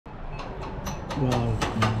와우.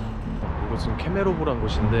 이곳은 케메로브란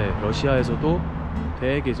곳인데 러시아에서도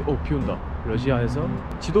되게 비 온다. 러시아에서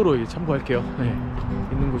지도로 참고할게요. 네.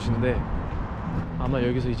 있는 곳인데 아마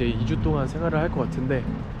여기서 이제 2주 동안 생활을 할 것 같은데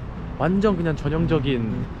완전 그냥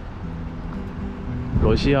전형적인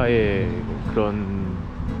러시아의 그런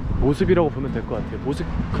모습이라고 보면 될 것 같아요.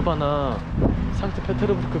 모스크바나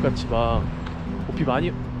상트페테르부르크 같이 막 비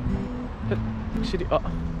많이 확실히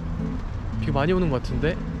비가 많이 오는 것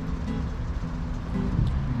같은데.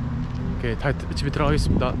 오케이, 다 집에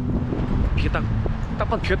들어가겠습니다. 비가 딱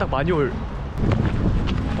봐도 비가 딱 많이 올.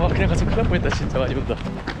 그냥 가서 큰일 날 뻔했다. 진짜 많이 온다.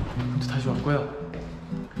 또 다시 왔고요.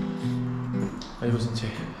 이곳은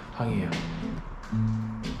제 방이에요.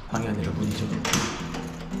 방이 아니라 문이죠.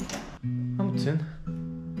 아무튼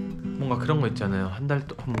뭔가 그런 거 있잖아요. 한 달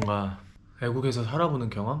동안 뭔가 외국에서 살아보는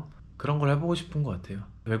경험? 그런 걸 해보고 싶은 것 같아요.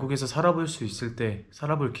 외국에서 살아볼 수 있을 때,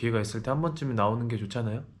 살아볼 기회가 있을 때 한 번쯤은 나오는 게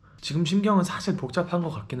좋잖아요. 지금 심경은 사실 복잡한 것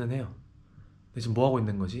같기는 해요. 근데 지금 뭐 하고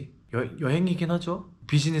있는 거지? 여행이긴 하죠?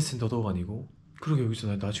 비즈니스는 더더욱 아니고. 그러게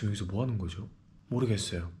여기서 나 지금 여기서 뭐 하는 거죠?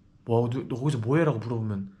 모르겠어요. 너 거기서 뭐 해라고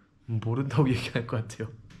물어보면 모른다고 얘기할 것 같아요.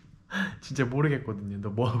 진짜 모르겠거든요. 너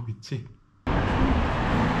뭐 하고 있지?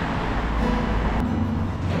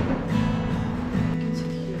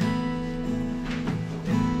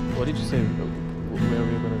 What did you say? Where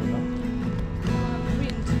we're gonna go now?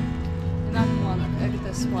 Print another one,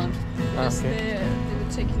 this one. Because okay. they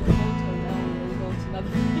will take your photo now and we'll go to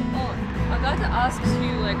another. Oh, I gotta ask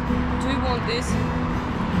you, like, do you want this?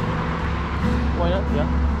 Why not? Yeah.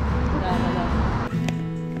 No.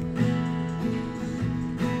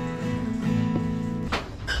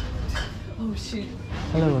 Oh shit.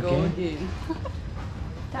 Hello Go again. again.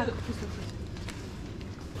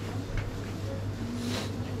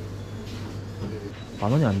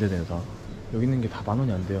 만 원이 안 되네요, 다. 여기 있는 게 다 만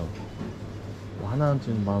원이 안 돼요. 뭐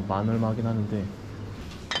하나쯤 만 얼마 하긴 하는데.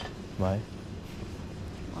 Why?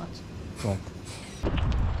 What?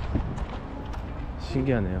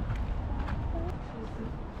 신기하네요.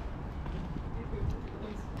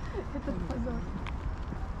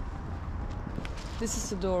 This is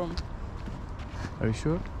the dorm. Are you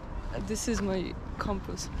sure? This is my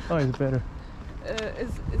campus. Oh, it's better.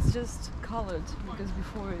 It's just colored because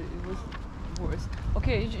before it was worse.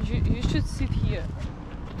 Okay, you should sit here.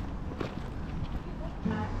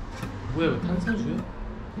 뭐야, 이거 탄산수야?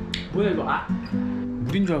 뭐야 이거?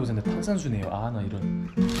 물인 줄 알고 있었는데 탄산수네요. 나 이런.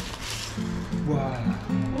 와.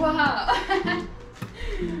 Wow.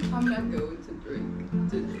 I'm not going to drink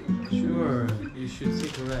today. Sure, you should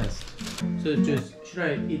take a rest. So should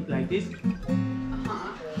I eat like this?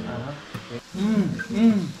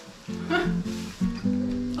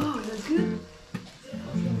 Oh, that's good.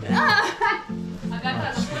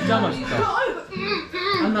 진짜 맛있다.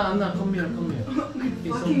 안나, come here.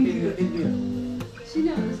 It's okay, in here.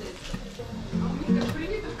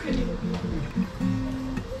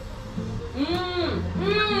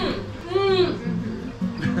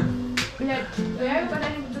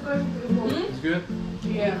 It's good?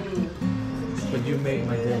 Yeah. But you made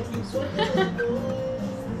my day.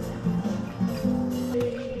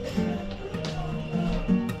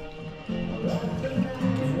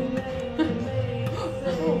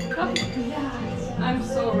 I'm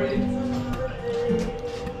sorry.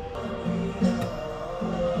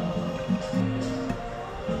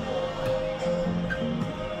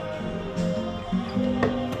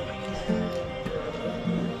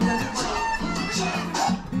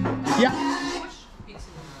 Yeah.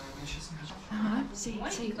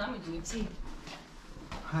 Say.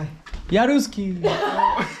 Hi. Я русский.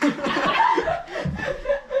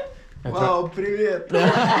 Вау, привет.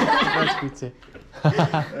 Здравствуйте.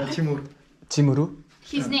 Тимур. Тимуру?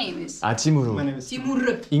 His name is Тимуру. My name is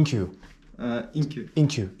Timur. Инкю.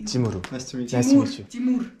 Инкю. Тимуру. Nice to meet you. Nice to meet you.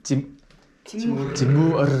 Timur. Тимур.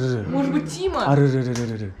 Может быть, Тима?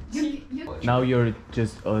 Now you're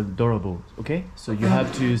just adorable, okay? So you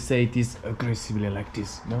have to say this aggressively like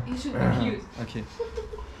this, no? You should be cute. Okay.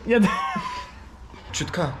 Yeah.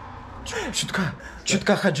 Чутка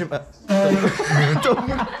хаджима.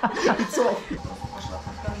 It's off.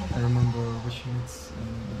 I remember watching it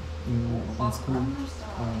in school.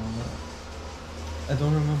 I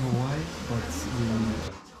don't remember why, but we...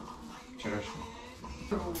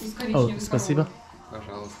 Oh, спасибо.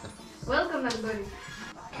 Пожалуйста. Welcome, everybody.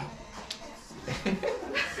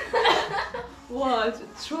 What?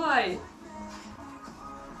 Try.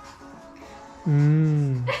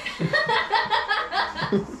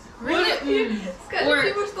 Really? Скажите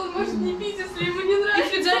ему, что он может не пить, если ему не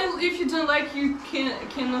нравится. If you don't like, you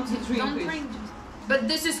cannot drink Don't it. drink. But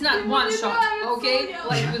this is not Ему one не shot, нравится, okay? я-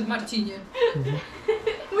 Like with martini.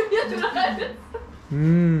 Мне нравится.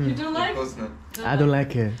 You don't like? Вкусно. I don't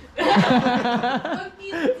like it.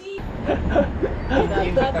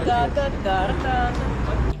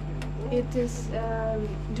 It is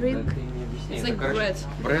drink. It's like bread.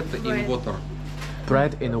 Bread in water.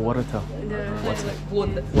 Bread in water. It's like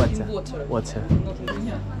water. Water. In water. Water. Not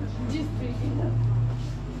in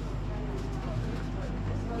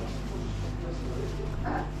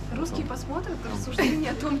Русские посмотрят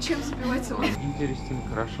рассуждение о том, чем запивать салат. Interesting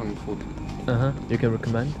Russian food. You can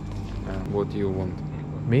recommend What you want?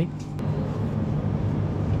 me?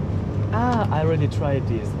 I already tried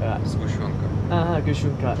this. Сгущенка.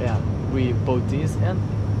 Gushunka. Yeah, we bought this and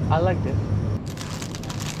I liked it.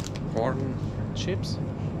 Corn. Chips.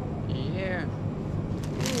 Yeah.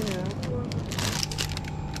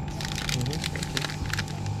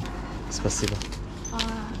 Спасибо.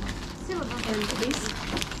 And this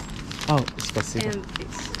Oh, спасибо. and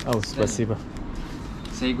this. Oh, спасибо.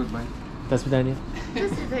 Say goodbye. До свидания. До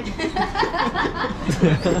свидания.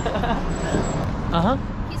 Uh-huh.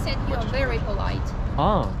 He said you are very polite.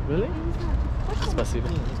 Ah, really? Спасибо.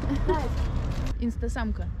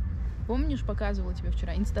 Инстасамка. Помнишь, показывала тебе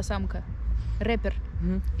вчера? Инстасамка. Рэпер.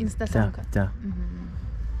 Инстасамка. Да.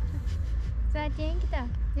 За деньги-то.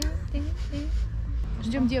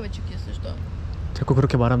 Ждем девочек, если что. 자꾸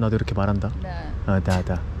그렇게 말하면 나도 이렇게 말한다. Да.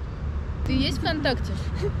 다. Ты есть ВКонтакте?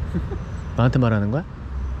 나한테 말하는 거야?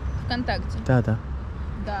 ВКонтакте. 다.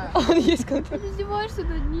 Да. Он есть контакт. Ты издеваешься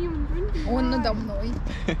над ним. Он надо мной.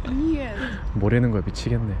 Нет. 뭐라는 거야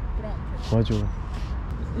미치겠네. 도와줘.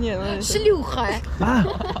 Не, ну это... Шлюха.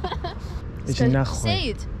 Иди нахуй.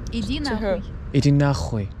 Say it. Иди нахуй. Иди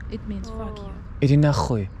нахуй. It means fuck you. Иди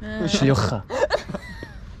нахуй. шлюха.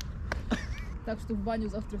 Так что в баню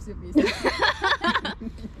завтра все вместе.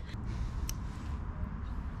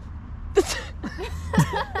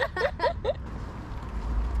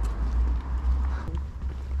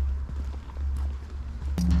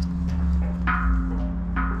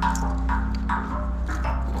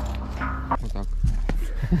 Вот так.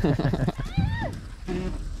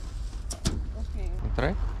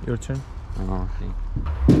 Try? Your turn. Oh, okay.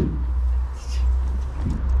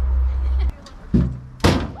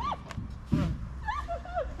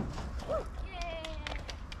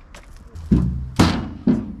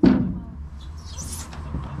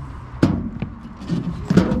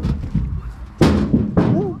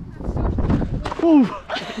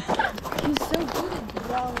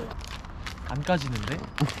 안 까지는데?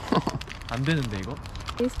 안 되는데 이거?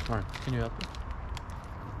 Try. Can you help?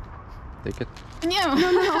 Take it.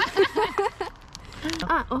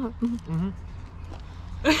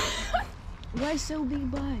 Why so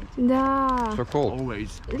big bite? Да. So cold.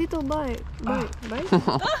 Always. Little bite. Bite.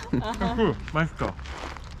 맛있다.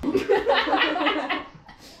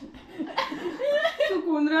 Сука,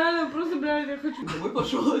 он реально просто, блядь, я хочу... Домой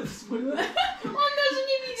пошел это смотрит. Он даже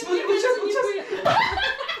не видит. Смотри, сейчас.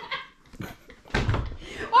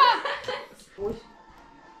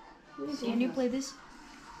 Can you play this?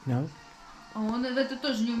 No. А он это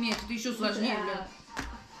тоже не умеет, это еще сложнее, блядь.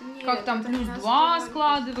 Как там плюс 2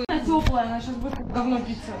 складывать? Она теплая, она сейчас будет как говно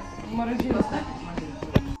пицца. В морозиле ставь.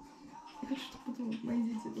 Я хочу, чтобы потом мои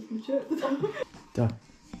дети это включают. 자.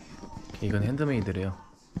 이건 핸드메이드래요.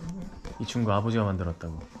 이 친구 아버지가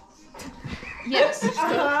만들었다고. Yes.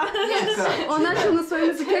 Он начал на своем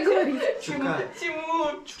языке говорить.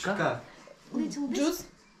 Тимур. Чука. Джуз.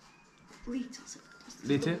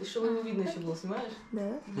 리트? Чтобы его видно еще было, снимаешь?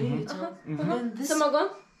 Да. Самогон.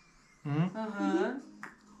 Ага.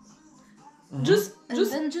 Джуз. Джуз.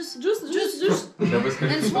 Джуз.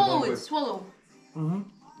 And swallow it, swallow.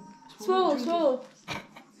 Swallow.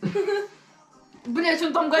 Блять,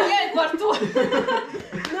 он там гоняет во рту.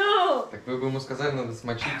 No. Так вы бы ему сказали, надо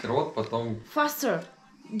смочить рот, потом... Faster.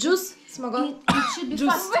 Джуз. Самогон. It should be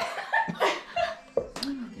fast.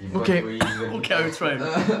 Okay. Okay, I will try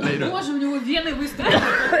later. Боже, у него вены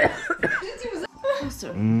выстрелили.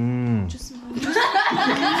 Faster.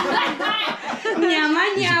 Няма.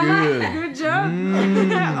 Good. Good job.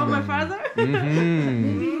 Oh, my father.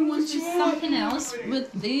 Maybe you want to do something else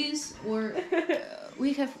with this, or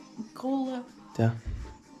we have cola. 자.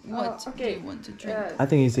 What okay. do you want to drink? I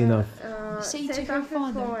think it's enough. Say to Say your something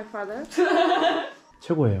father. for my father.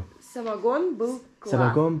 최고예요. Самогон был класс.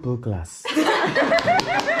 Самогон был класс.